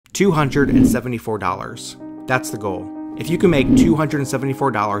$274. That's the goal. If you can make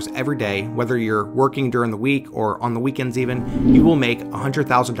 $274 every day, whether you're working during the week or on the weekends even, you will make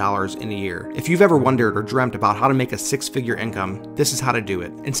 $100,000 in a year. If you've ever wondered or dreamt about how to make a six-figure income, this is how to do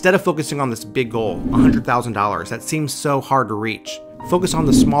it. Instead of focusing on this big goal, $100,000, that seems so hard to reach, focus on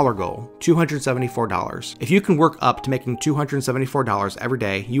the smaller goal, $274. If you can work up to making $274 every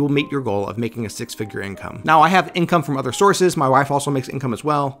day, you will meet your goal of making a six-figure income. Now, I have income from other sources. My wife also makes income as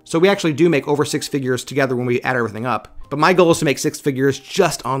well. So we actually do make over six figures together when we add everything up. But my goal is to make six figures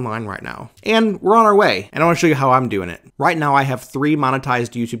just online right now. And we're on our way. And I want to show you how I'm doing it. Right now, I have 3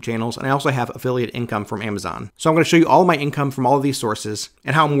 monetized YouTube channels, and I also have affiliate income from Amazon. So I'm going to show you all of my income from all of these sources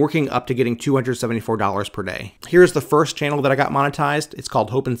and how I'm working up to getting $274 per day. Here's the first channel that I got monetized. It's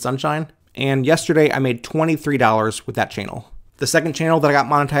called Hope and Sunshine. And yesterday, I made $23 with that channel. The second channel that I got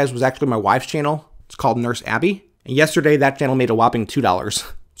monetized was actually my wife's channel. It's called Nurse Abby. And yesterday, that channel made a whopping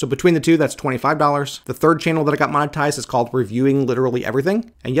 $2. So between the two, that's $25. The third channel that I got monetized is called Reviewing Literally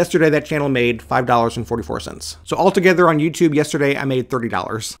Everything. And yesterday, that channel made $5.44. So altogether on YouTube yesterday, I made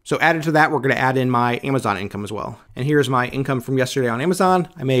 $30. So added to that, we're going to add in my Amazon income as well. And here's my income from yesterday on Amazon.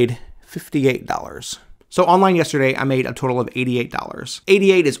 I made $58. So online yesterday, I made a total of $88.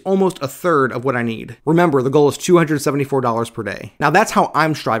 88 is almost a third of what I need. Remember, the goal is $274 per day. Now that's how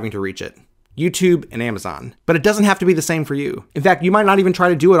I'm striving to reach it. YouTube and Amazon. But it doesn't have to be the same for you. In fact, you might not even try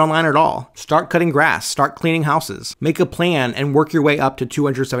to do it online at all. Start cutting grass, start cleaning houses, make a plan and work your way up to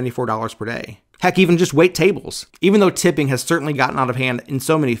 $274 per day. Heck, even just wait tables. Even though tipping has certainly gotten out of hand in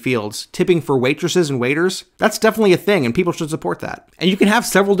so many fields, tipping for waitresses and waiters, that's definitely a thing and people should support that. And you can have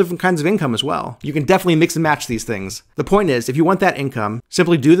several different kinds of income as well. You can definitely mix and match these things. The point is, if you want that income,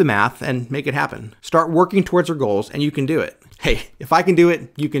 simply do the math and make it happen. Start working towards your goals and you can do it. Hey, if I can do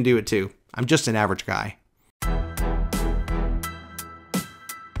it, you can do it too. I'm just an average guy.